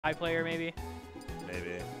player maybe.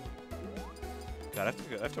 Maybe. God,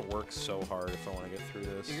 I have to work so hard if I want to get through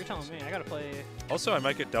this. Dude, you're telling me. I gotta play. Also, I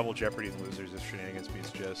might get double Jeopardy in losers if shenanigans beats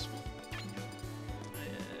Jisp.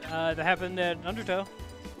 That happened at Undertow.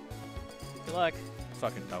 Good luck.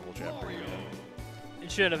 Fucking double Jeopardy, man.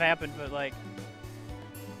 It should have happened, but like,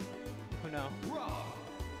 who knows?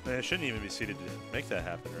 Man, it shouldn't even be seeded to make that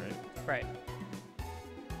happen, right? Right.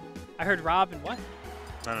 I heard Rob and what?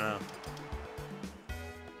 I don't know.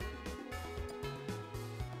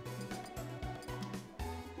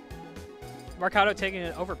 Mercado taking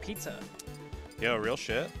it over pizza. Yo, real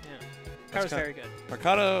shit? Yeah. Mercado's very good.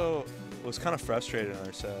 Mercado was kind of frustrated on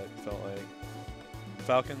their set, felt like.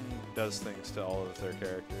 Falcon does things to all of their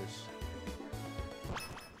characters.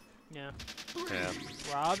 Yeah. Yeah.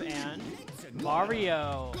 Rob and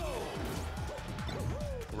Mario.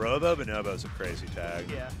 Robo Bonobo's a crazy tag.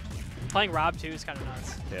 Yeah. Playing Rob too is kind of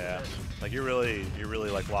nuts. Yeah. Like you're really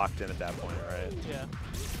like locked in at that point, right? Yeah.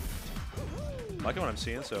 Liking what I'm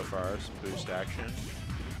seeing so far. Some boost action.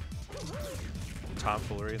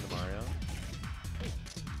 Foolery in the Mario.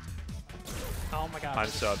 Oh my god. I'm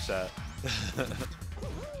so upset.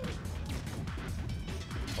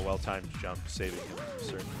 A well-timed jump saving him from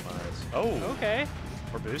certain demise. Oh! Okay.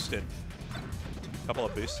 We're boosted. A couple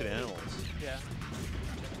of boosted animals. Yeah.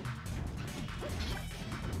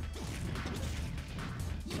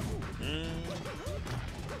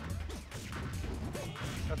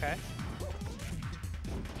 Okay.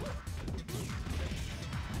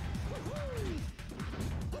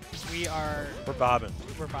 We're bobbing.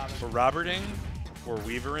 We're bobbing. We're Roberting. We're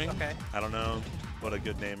Weavering. Okay. I don't know what a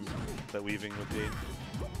good name that Weaving would be.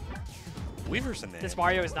 Weaver's a name. This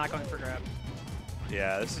Mario is not going for grab.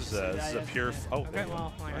 Yeah, this is a pure. Oh, okay.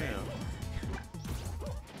 Well, all right.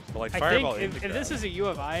 But like I Fireball. think if this is a U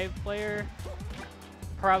of I player,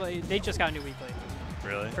 probably they just got a new weekly.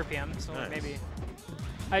 Really? For PM, so Nice. maybe.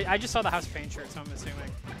 I just saw the House of Pain shirt, so I'm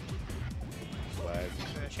assuming. Swag.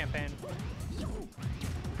 Champagne.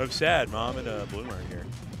 I'm sad. Mom and Bloom aren't here.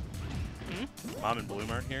 Hmm? Mom and Bloom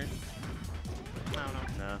aren't here. I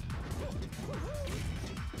don't know.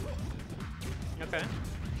 No. Okay.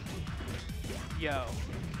 Yo.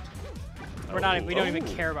 We're not. We don't even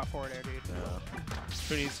care about forward air, dude. No.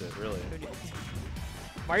 Who needs it, really?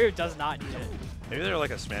 Mario does not need it. Maybe they're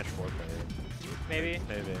like a Smash 4 player. Maybe.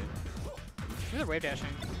 Maybe. Maybe they're wave dashing.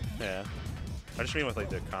 Yeah. I just mean with like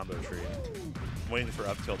the combo tree. I'm waiting for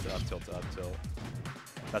up tilt to up tilt to up tilt.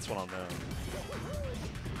 That's what I'll know.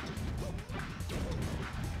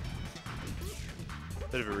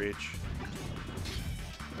 Bit of a reach.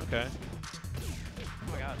 Okay.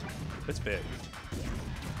 Oh my god. It's big.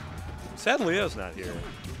 Sad Leo's not here.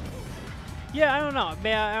 Yeah, I don't know.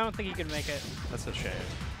 Man, I don't think he could make it. That's a shame.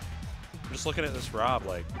 I'm just looking at this Rob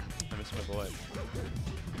like, I miss my boy.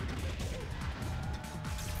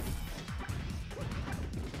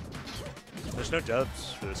 There's no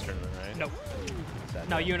dubs for this tournament, right? Nope. Sad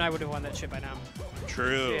No, note. you and I would have won that shit by now.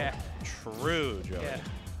 True. Yeah. True, Joey. Yeah.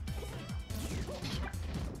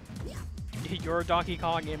 Your Donkey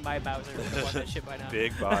Kong and my Bowser would have won that shit by now.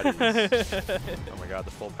 Big bodies. Oh my god,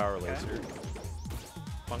 the full power laser.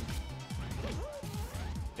 Punk.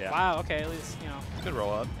 Yeah. Wow, okay, at least, you know. Good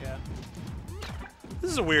roll up. Yeah.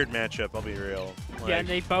 This is a weird matchup, I'll be real. Like, Yeah, and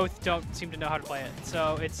they both don't seem to know how to play it.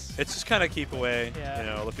 So it's just kind of keep away, Yeah. you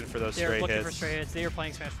know, looking for those they're straight looking hits. for straight hits. They were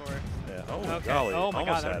playing Smash 4. Yeah. Oh, Okay. golly. Oh my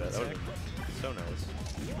Almost god, had that it. That would would have been so nice.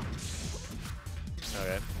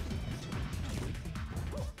 Okay.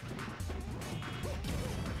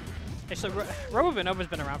 Actually, Robo Bonobo's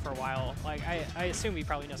been around for a while. Like, I assume he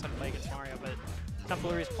probably knows how to play against Mario, but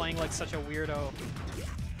Foolery is playing like such a weirdo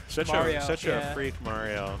Mario. Such a freak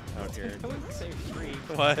Mario out here. I wouldn't say freak.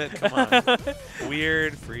 What? Come on.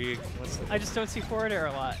 Weird freak. What's the I just don't see forward air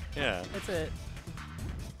a lot. Yeah. That's it.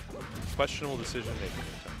 Questionable decision making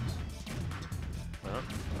at times. Huh?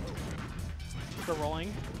 For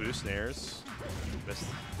rolling. Boost nairs. Missed.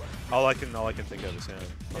 All I can think of is him.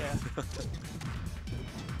 Yeah.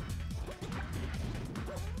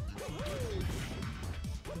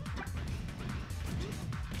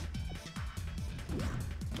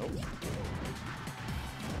 Oh.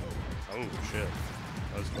 Oh shit.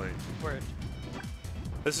 That was clean. Word.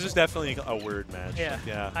 This is definitely a word match. Yeah. Like,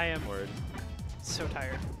 yeah. I am. Word. So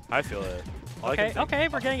tired. I feel it. All I Okay, can think, okay,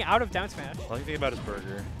 we're getting out of down smash. All I can think about is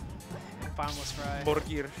burger. Boundless fry.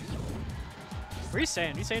 Burger. Where are you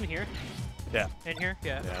staying? Are you staying here? Yeah. In here?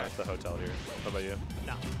 Yeah. Yeah, it's the hotel here. How about you?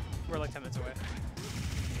 No. We're like 10 minutes away.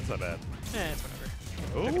 That's not bad. It's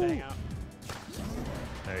whatever. Ooh. Took it to hang out.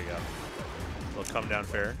 There you go. Little come down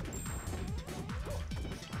fair.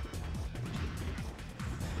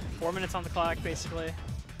 4 minutes on the clock, basically.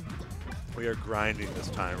 We are grinding this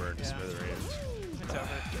timer into smithereens. It's over.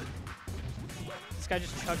 This guy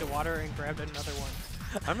just chugged the water and grabbed another one.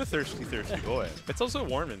 I'm a thirsty, thirsty boy. It's also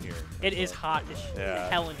warm in here. It is hot as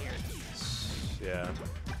hell in here. Yeah.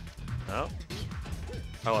 Oh.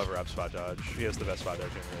 I love Rob spot dodge. He has the best spot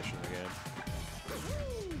dodge animation in the game.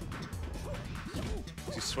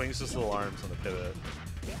 He swings his little arms on the pivot.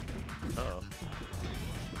 Uh-oh.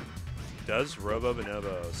 Does Robo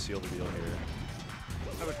Bonobo seal the deal here?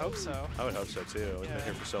 I would hope so. I would hope so too. We've been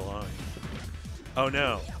here for so long. Oh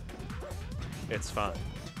no. It's fun.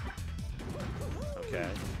 Okay.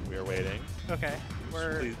 We are waiting. Okay.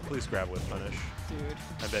 We're... Please grab with punish. Dude.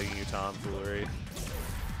 I'm begging you, Tom. Foolery.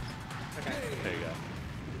 Okay. There you go.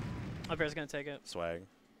 Up air's gonna take it. Swag.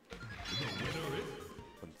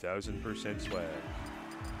 1000% swag.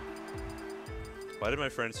 Why did my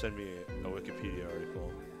friend send me a Wikipedia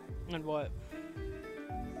article? And what?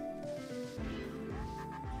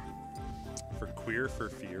 For Queer for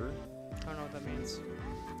Fear? I don't know what that means.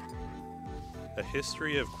 A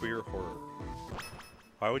history of queer horror.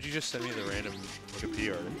 Why would you just send me the random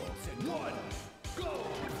Wikipedia article?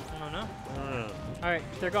 I don't know. I don't know. Alright,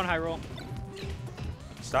 they're going high roll.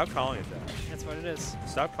 Stop calling it that. That's what it is.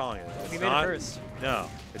 Stop calling it that. We made it first. No,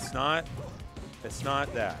 it's not. It's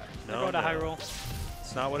not that. They're No, going to no. high roll.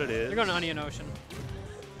 It's not what it is. They're going to Onion Ocean.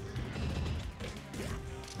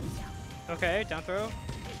 Okay, down throw.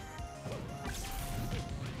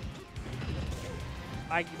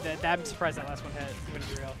 I'm surprised that last one hit. I'm gonna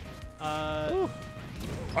be real.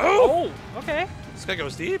 Oh! Okay. This guy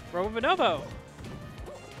goes deep. Robo Bonobo.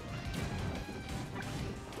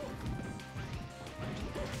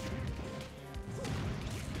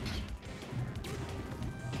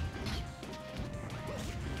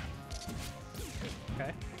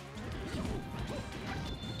 Okay.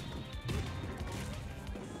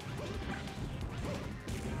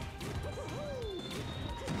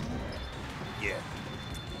 Yeah.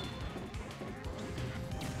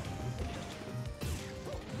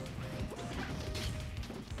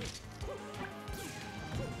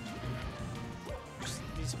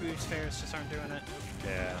 These boost fairs just aren't doing it.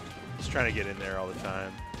 Yeah. Just trying to get in there all the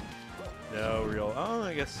time. No real. Oh,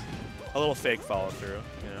 I guess a little fake follow through.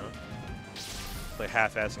 You know, like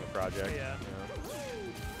half-assing a project. Yeah. You know?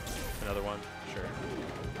 Another one. Sure.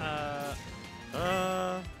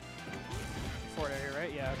 Forward area,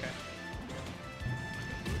 right? Yeah. Okay.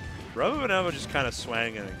 Robo Bonobo just kind of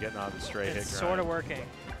swanging and getting on the straight hit grind. It's sort of working.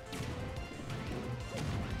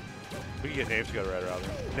 We can get Nave to go to Red Robin.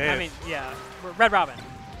 Nave. I mean, yeah. Red Robin.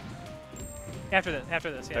 After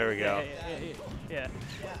this, yeah. There we go. Yeah.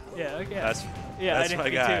 Okay. That's I my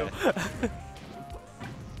think guy. too.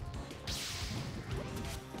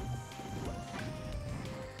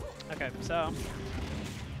 Okay, so.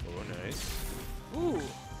 Oh, nice. Ooh.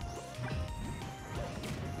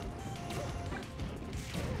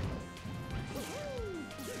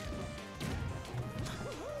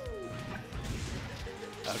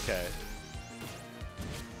 Okay.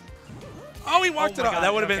 Oh, he walked it off. God,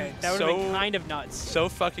 That would have okay. been that so been kind of nuts. so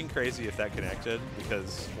fucking crazy if that connected,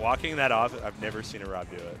 because walking that off, I've never seen a Rob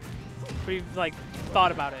do it. We've like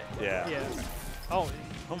thought about it. Yeah. Yeah. Oh.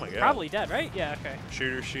 Oh my god. Probably dead, right? Yeah. Okay.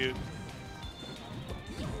 Shoot or shoot.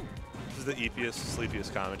 This is the eepiest,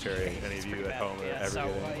 sleepiest commentary any of you at home are ever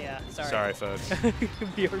getting. yeah. Sorry, folks.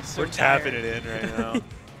 We're tapping it in right now. Been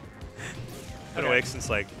Okay. awake since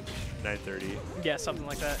like 9:30, Yeah, something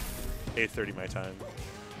like that. 8:30 my time.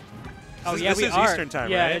 Oh This yeah, is we are. Eastern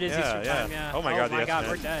time, yeah, right? it is Eastern time. Yeah. Oh my god, the God, F-Man.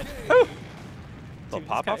 we're dead. Little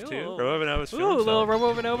pop off too. Ooh. Robo Bonobo's Ooh, feeling little himself.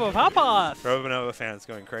 Robo Bonobo pop off. Robo Bonobo fans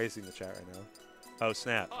going crazy in the chat right now. Oh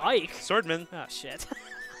snap! Ike. Swordman. Oh shit.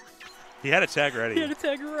 He had a tag ready. He had a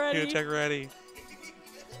tag ready. He had a tag ready.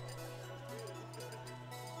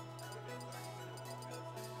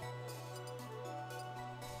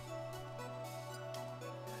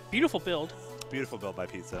 Beautiful build. Beautiful build by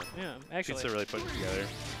Pizza. Yeah, actually. Pizza really putting it together.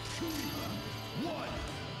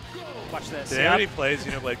 Watch this. Did anybody play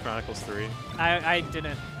Xenoblade Chronicles 3? I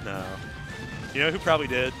didn't. No. You know who probably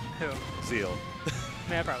did? Who? Zeal.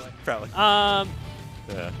 Yeah, probably. Probably.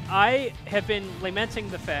 Yeah. I have been lamenting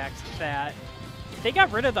the fact that they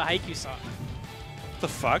got rid of the Haikyuu song. The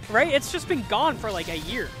fuck? Right? It's just been gone for like a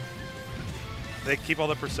year. They keep all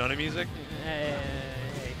the Persona music? Hey.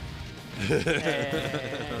 We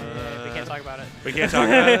can't talk about it. We can't talk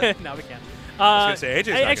about it? No, we can't. I was going to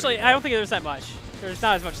say, AJ's not actually, gonna be I don't think there's that much. There's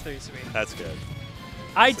not as much as there used to be. That's good.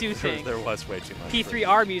 I do think there was way too much.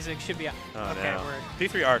 P3R music should be on. Oh, okay, no. word.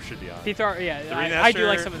 P3R should be on. P3R, yeah. The I do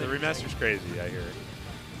like some of the music. remaster's crazy, I hear.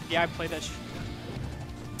 Yeah, I played that.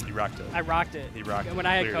 You rocked it. I rocked it. He rocked it. When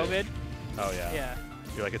I had Cleared COVID. it. Oh, yeah. Yeah.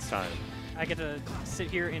 You're like, it's time. I get to sit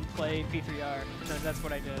here and play P3R. So that's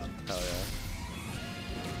what I did. Hell yeah.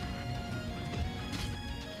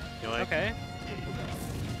 You like? Okay.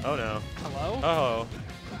 Oh no. Hello? Oh.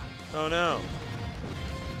 Oh no.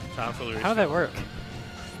 Foolery. How did that work?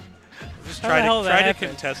 Just How try the hell to did that try to happen?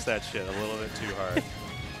 contest that shit a little bit too hard.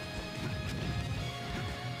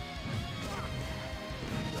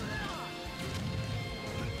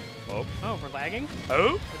 Oh. Oh, we're lagging?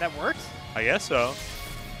 Oh. That worked? I guess so.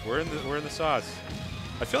 We're in the sauce.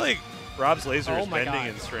 I feel like Rob's laser Oh is my bending God.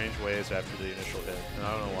 in strange ways after the initial hit, and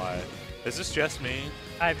I don't know why. Is this just me?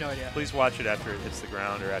 I have no idea. Please watch it after it hits the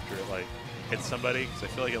ground or after it like hits somebody, because I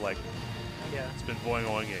feel like Yeah. it's been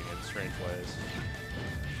boing-oinging in strange ways.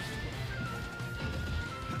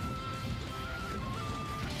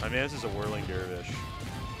 I mean, this is a whirling dervish.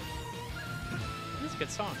 This is a good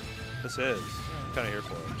song. This is. I'm kind of here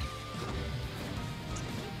for it.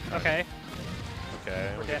 Okay.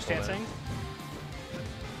 Okay. We're gonna dash pull in. dancing.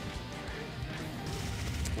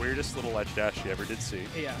 Weirdest little ledge dash you ever did see.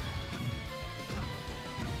 Yeah.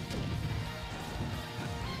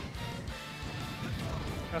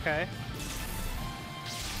 Okay.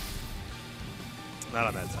 Not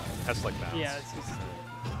on that time. Has to like bounce. Yeah,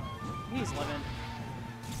 he's living.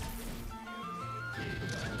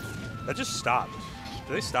 That just stopped.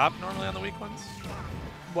 Do they stop normally on the weak ones?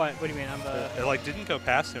 What? What do you mean? I'm the. It like didn't go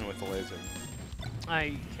past him with the laser.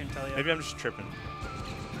 I can't tell you. Maybe I'm just tripping.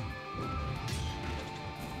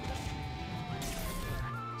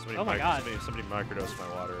 Oh my God. Somebody microdosed my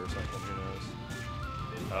water or something. Who knows?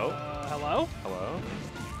 Oh. Hello? Hello.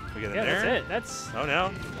 We get in Yeah, there. that's it. That's. Oh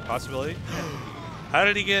no. Possibility. How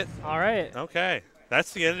did he get? All right. Okay.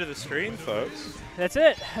 That's the end of the stream, folks. That's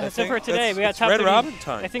it. That's it for today. We got it's top Red 30. Robin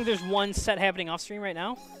time. I think there's one set happening off stream right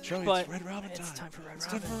now. Joey, but it's Red Robin time. It's time for Red It's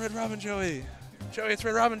Robin. time for Red Robin, Joey. Joey, it's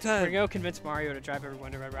Red Robin time. We're gonna go convince Mario to drive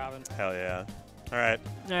everyone to Red Robin. Hell yeah. All right.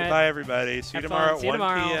 All right. Goodbye, everybody. See you Have tomorrow fun. See you at 1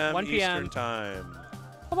 tomorrow, p.m. 1 p.m. Eastern time.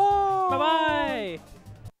 Bye bye.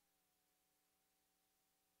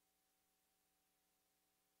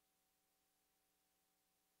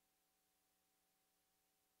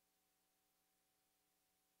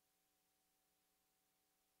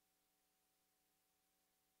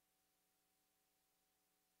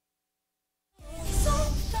 So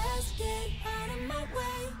fast, get out of my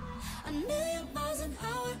way. A million miles an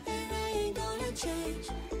hour, and I ain't gonna change.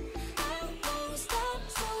 I won't stop,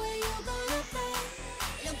 so where you gonna play?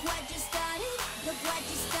 Look what you started, look what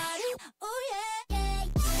you started. Oh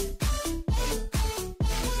yeah.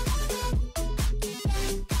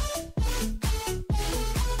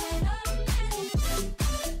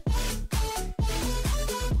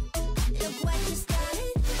 Look what you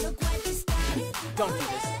started, look what you started. Don't do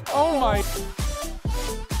this. Oh my.